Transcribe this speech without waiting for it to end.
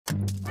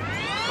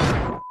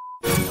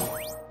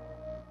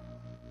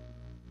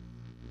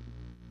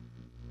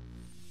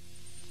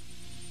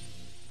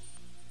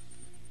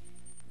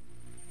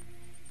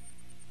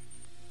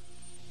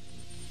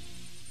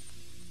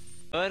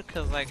good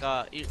because like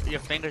your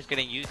fingers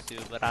getting used to,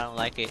 but I don't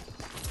like it.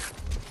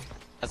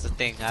 That's the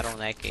thing. I don't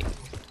like it.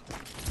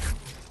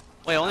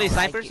 Wait, only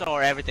snipers like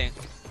or everything?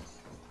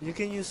 You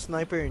can use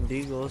sniper and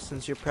deagle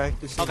since you're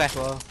practicing okay. as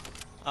well.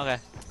 Okay.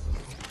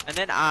 And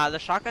then the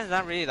shotgun's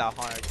not really that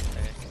hard to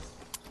say.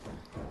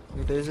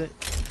 It isn't?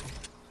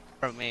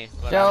 For me.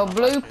 So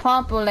blue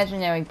pump or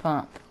legendary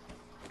pump?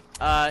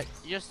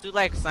 Just do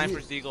like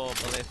sniper's deagle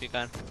bullet if you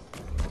can.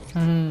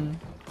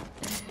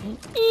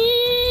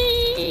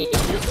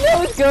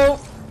 Let's go.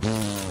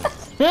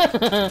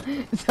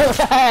 So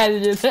I had to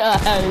just. I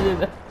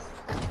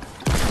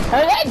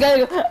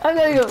gotta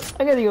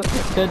go.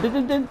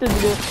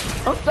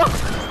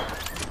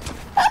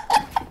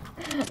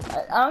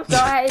 I'm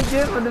sorry, I had to do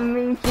it for the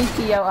meme,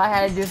 GTO. I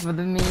had to do it for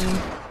the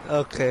meme.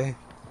 Okay.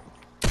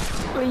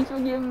 Please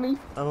forgive me.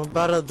 I'm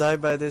about to die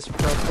by this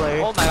pro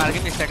player. Oh my god,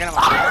 give me a second.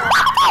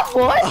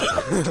 What?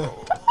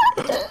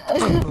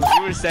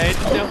 You were saying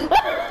still?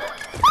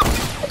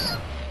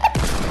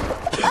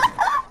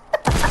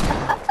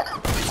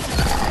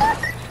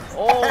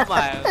 Oh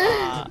my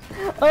god.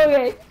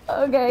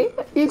 Okay.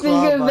 You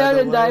think you're about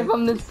to die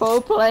from this pro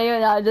player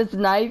and I just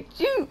knifed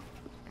you?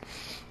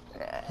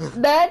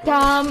 That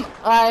time,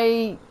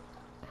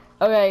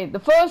 okay, the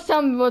first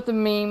time was a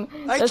meme,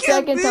 the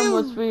second time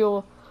was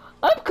real.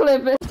 I'm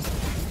clipping.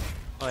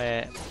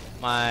 Wait,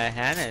 my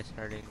hand is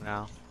hurting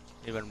now,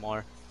 even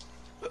more.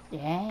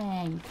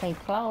 Yeah, you play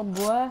pro,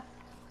 boy.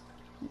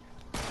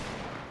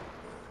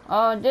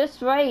 Oh,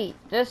 just wait.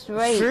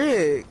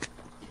 Frick!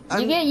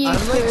 You get used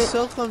I'm to like it.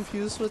 so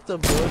confused with the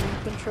building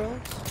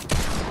controls.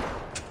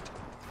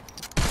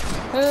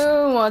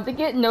 Who wants to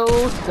get no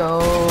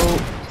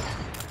scope?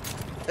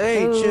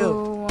 Hey, Who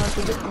chill. wants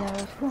to get no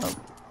scope?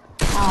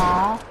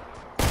 Aww.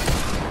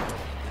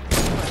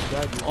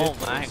 Oh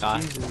my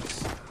god.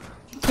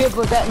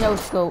 Triple that no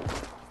scope.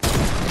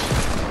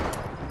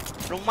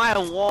 Bro, my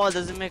wall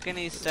doesn't make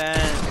any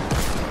sense.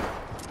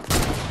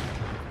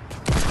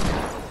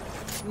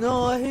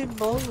 No, I hit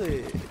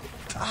bullet.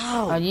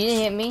 Ow. Oh, you didn't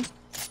hit me?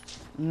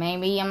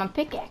 Maybe I'm a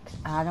pickaxe.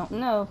 I don't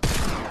know.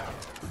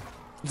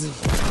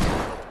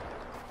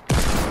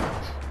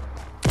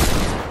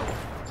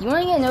 You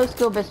wanna get no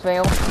scope as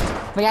fail?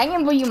 But I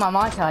can give you my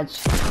montage.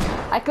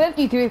 I clipped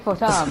you 3 or 4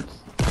 times.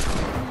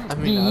 I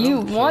mean, Do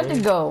you want to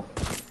go?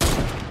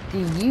 Do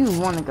you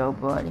want to go,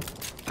 buddy?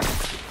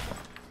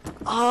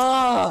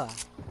 Ah!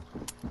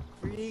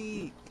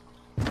 Freak!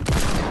 That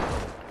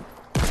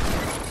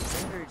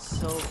hurts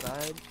so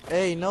bad.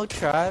 Hey, no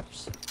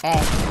traps.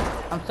 Hey,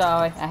 I'm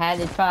sorry. I had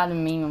to try to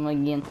meme him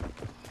again.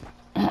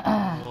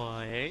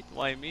 Wait,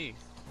 why me?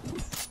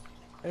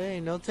 Hey,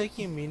 no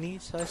taking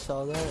minis. I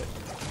saw that.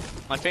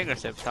 My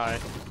fingertip, sorry.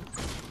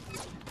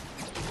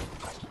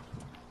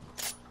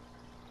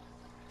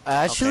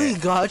 I actually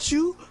got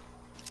you?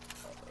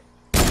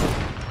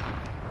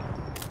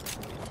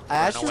 I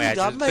actually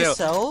got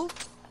myself?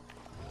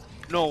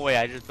 No way,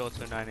 I just built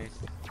 2 90s.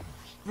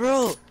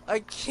 Bro, I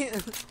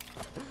can't.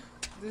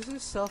 This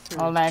is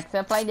suffering.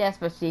 Alexa, play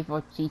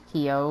Despacito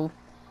GTO.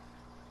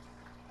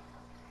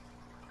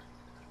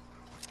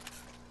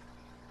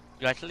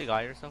 You actually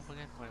got yourself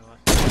again? Wait, what?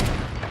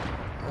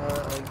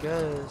 I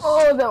guess.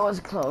 Oh, that was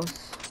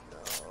close.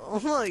 Oh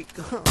my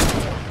god.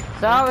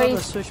 Sorry. I'm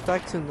gonna switch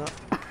back to no.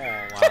 Oh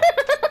wow.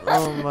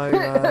 Oh my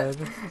god.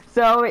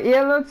 So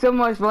it looks so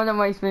much fun. It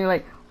makes me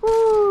like,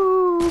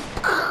 woo.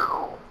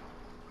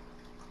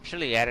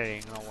 Actually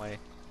editing, no way.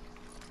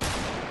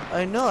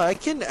 I know, I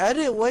can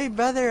edit way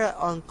better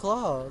on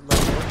Claw. Like,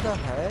 what the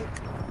heck?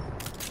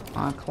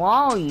 On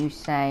claw, you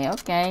say?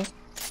 Okay.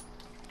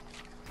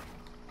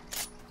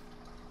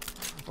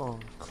 On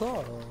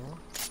Claw.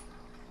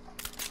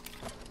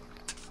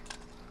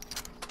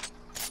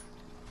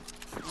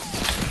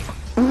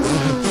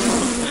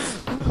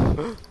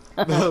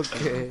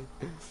 Okay.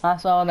 I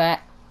saw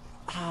that.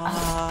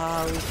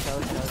 Ah, we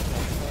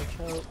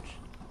ouch.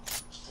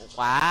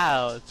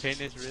 Wow, pain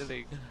is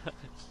really good.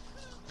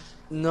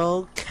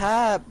 No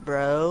cap,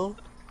 bro.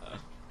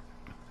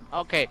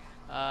 Okay,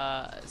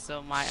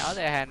 so my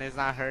other hand is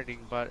not hurting,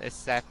 but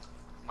except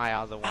my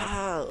other one.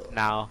 Ow.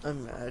 Now.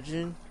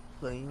 Imagine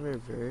playing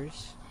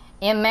reverse.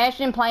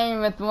 Imagine playing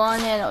with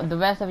one and the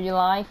rest of your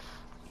life.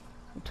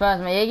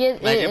 Trust me,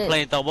 Imagine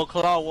playing double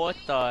claw. What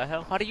the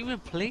hell? How do you even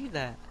play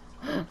that?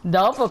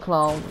 double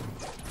claw.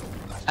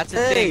 That's the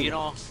thing, you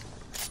know.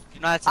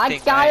 That's the I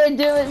thing, gotta right?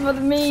 do it for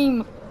the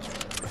meme.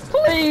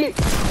 Please,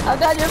 I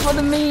gotta do it for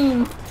the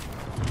meme.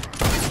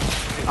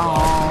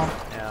 Aww.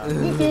 Yeah.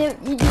 You did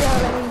let me do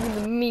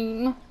the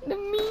meme. The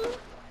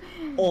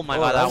meme. Oh my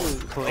god, that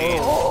was clean.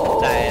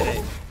 Oh.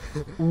 That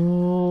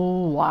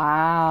Ooh,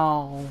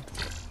 wow.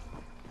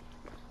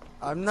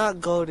 I'm not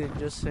goated,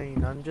 just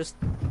saying.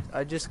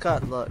 I just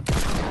got luck.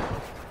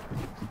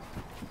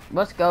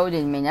 What's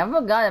goaded mean? I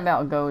forgot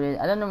about goaded.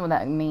 I don't know what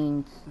that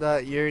means.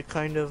 That you're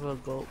kind of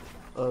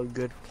a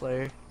good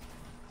player.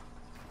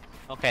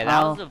 Okay,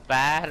 that was a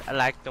bad,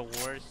 like the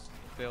worst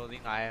building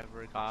I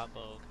ever got,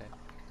 but okay.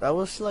 That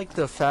was like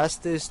the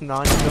fastest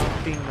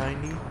non-jumping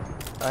 90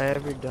 I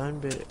ever done,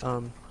 but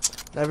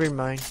Never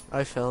mind. I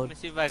Let failed. me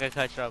see if I can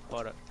catch up.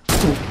 Hold up.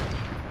 Alright,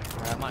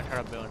 I'm gonna try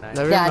to build that.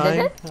 Never Yeah, I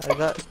mind. did I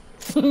got.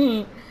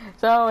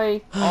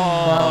 Sorry.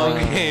 Oh,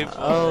 okay,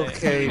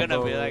 Okay, You're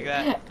gonna be boy. like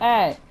that.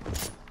 Hey.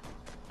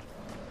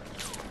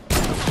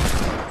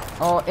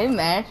 Oh,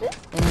 imagine.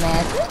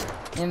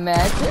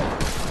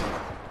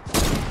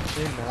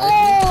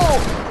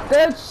 Oh!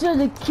 That should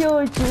have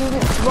killed you.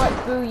 It's right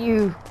through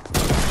you.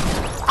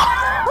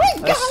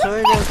 I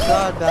swear to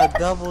God, that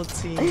double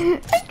team.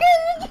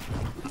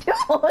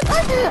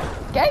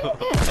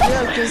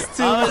 Yeah, just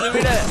two.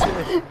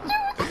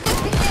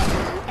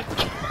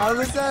 I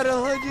was at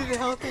 100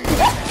 health and 2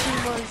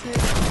 months hit.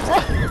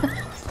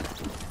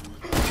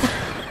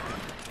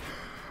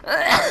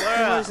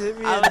 Two hit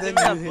me and then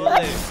you hit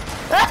me.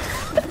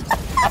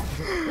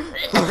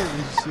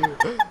 Holy shit.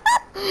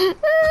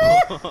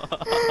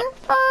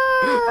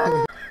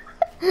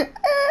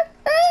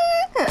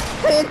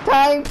 Ten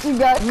times you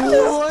got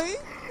What?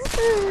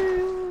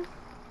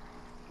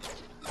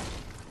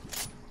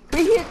 We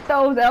hit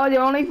those out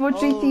only for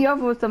GTO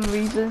for some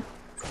reason.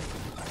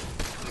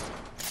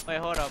 Wait,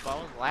 hold up. I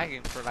was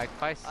lagging for like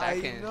 5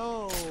 seconds. I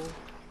know.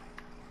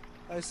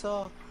 I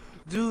saw.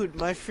 Dude,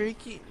 my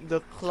freaking.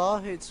 The claw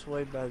hits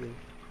way better.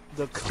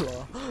 The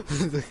claw.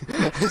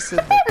 I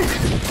said the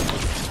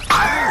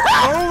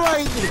Oh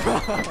my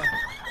god!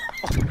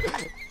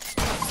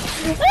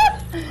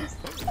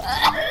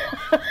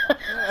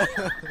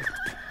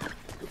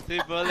 See,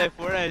 bullet,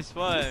 Fortnite is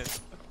fun.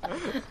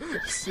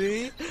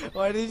 See?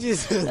 Why did you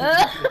say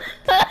that?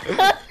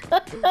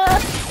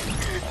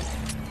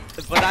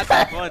 But not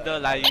that fun though,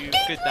 like you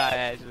could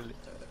die actually.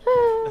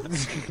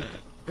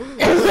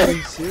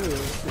 Holy shit.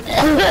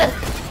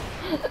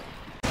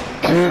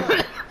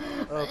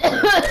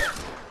 Okay.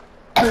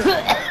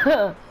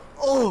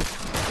 Oh!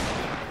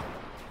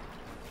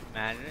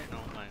 Imagine it?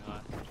 Oh my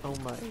god. Oh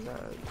my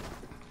god.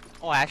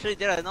 Oh, I actually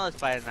did another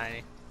Spider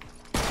 90.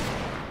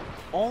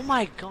 Oh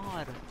my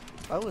god.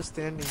 I was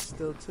standing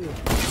still too.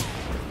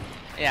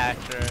 Yeah,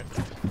 sure.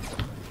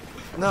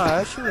 No,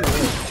 I actually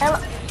was.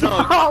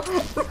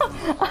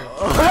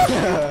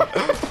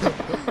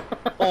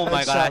 Oh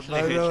my god, I Headshot,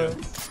 actually by hit the way.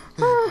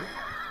 you.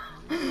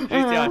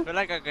 GTO, I feel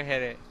like I could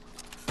hit it.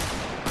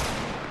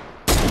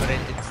 But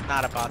it's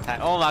not about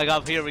time. Oh my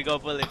god, here we go,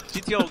 bullet.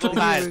 GTO, go Here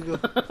back. we go.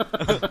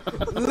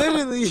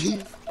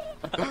 Literally.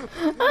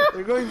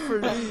 They're going for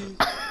me.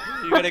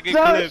 You're gonna get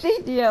So clipped.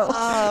 CTO.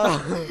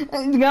 Ah.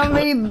 It's gonna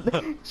be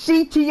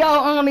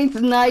CTO only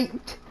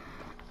tonight.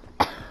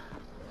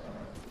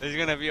 There's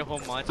gonna be a whole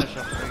montage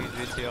of freaking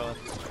GTO,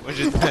 which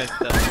is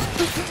messed up.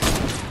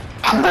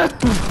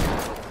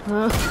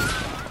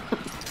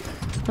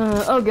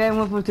 Okay, I'm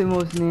gonna put it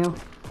more now.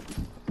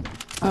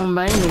 Oh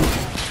man.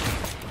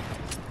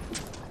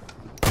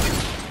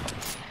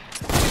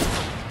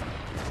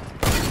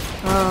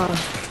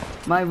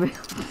 My rib.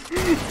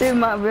 Dude,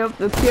 my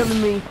ribs are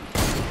killing me.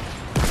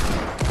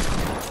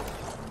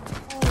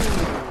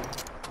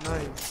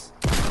 Nice.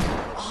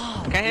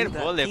 Can't hit a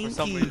bullet for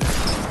some reason.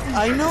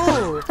 I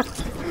know.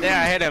 There,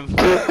 I hit him.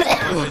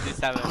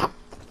 57.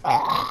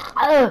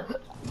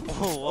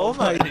 Oh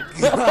my god.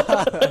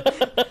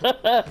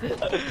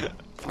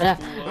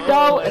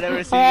 Go. I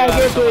never seen you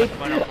have so much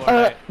fun on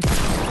Fortnite.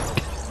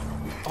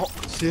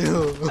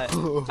 Chill.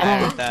 I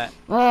heard that.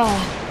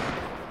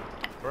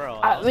 Bro.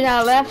 When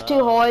I laughed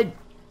too hard,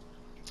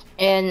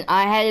 and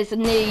I had his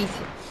knees.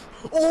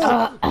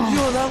 Oh,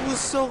 yo, that was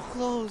so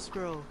close,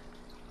 bro.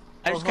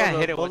 I just Oh, can't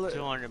hold hit up, it with bullet.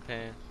 200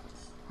 pin.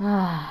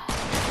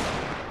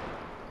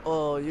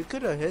 Oh, you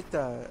could have hit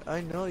that.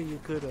 I know you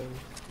could have. You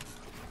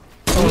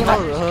I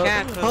just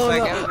can't 'cause, Hold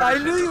like, up. everybody I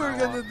knew shoots you were so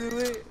gonna hard. do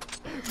it.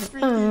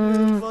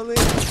 Freaking bullet.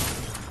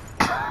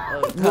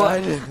 Oh,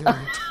 God.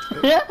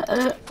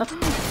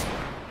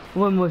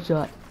 One more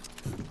shot.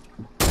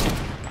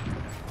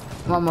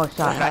 One more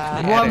shot.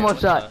 Actually, One hit it more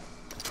with shot.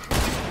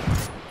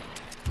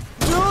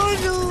 No,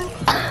 no.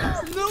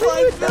 No,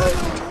 I fell in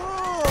the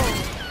wall.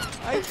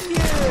 I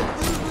can't.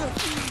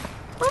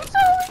 I'm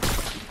sorry.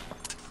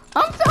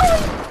 I'm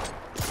sorry.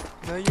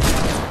 No, you're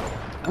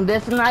not. The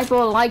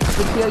sniper likes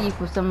to kill you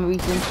for some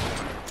reason.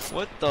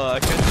 What the? I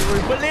can't do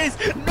it. Police!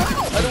 No!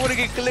 I don't want to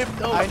get clipped.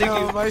 No, I thank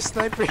know, you. my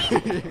sniper.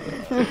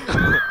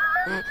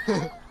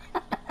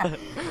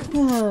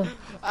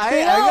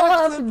 I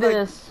got clipped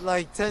this.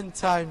 like 10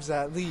 times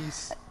at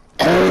least.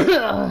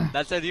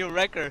 That's a new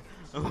record.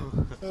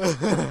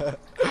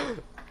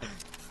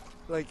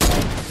 Like, I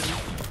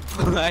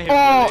hit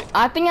Oh, bullet.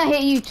 I think I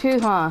hit you too,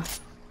 huh?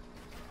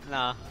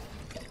 Nah.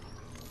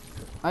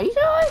 Are you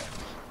sure?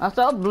 I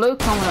saw blue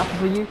coming up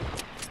for you.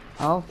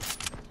 Oh.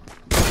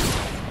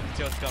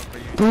 Just come for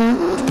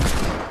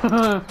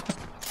you.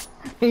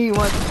 he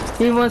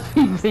wants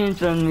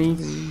revenge on me.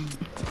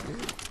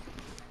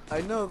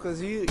 I know,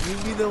 cause you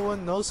be the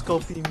one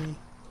no-scoping me.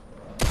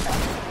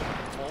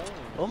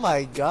 Oh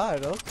my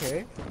god,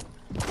 okay.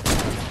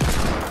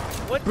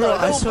 What Bro, the?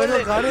 I No, swear to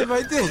bullet. god if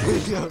I did.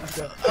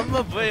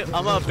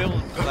 I'm a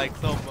build like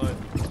so much.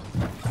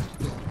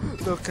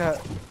 Look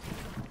at.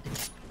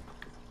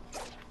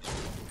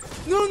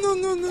 No, no,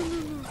 no, no, no,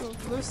 no, no.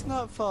 Let's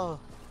not fall.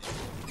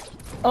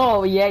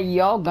 Oh yeah,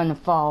 y'all gonna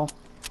fall.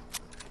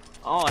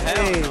 Oh hell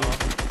Hey. no.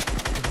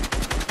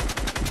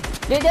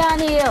 Get down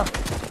here.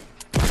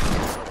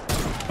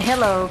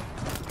 Hello.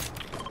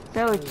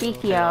 So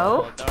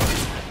GTO,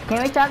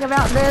 can we talk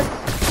about this?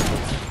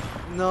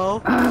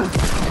 No,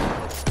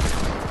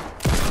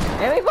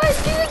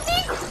 Everybody's getting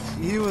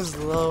he was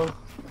low.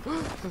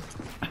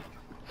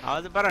 I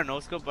was about a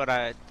no scope, but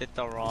I did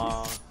the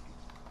wrong.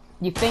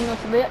 Your finger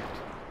slipped.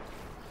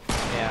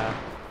 Yeah.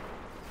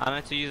 I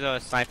meant to use a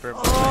sniper.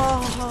 But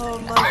Oh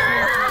my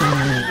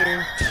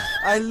god.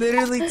 I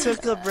literally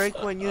took a break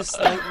when you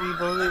sniped me,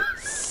 bullet.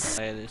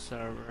 play this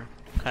server.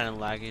 Kind of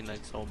lagging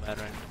like so bad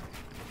right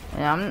now.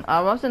 Yeah,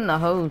 I wasn't the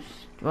host.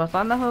 Was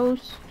I the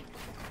host?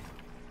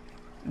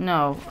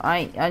 No,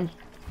 I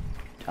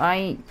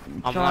I'm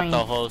not joined. the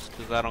host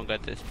because I don't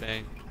get this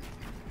big.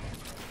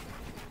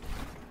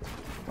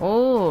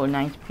 Oh,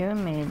 nice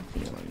pyramid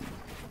theory.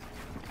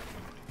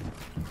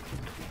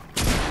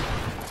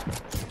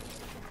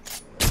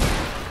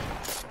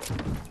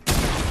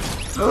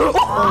 Oh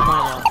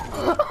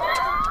my god.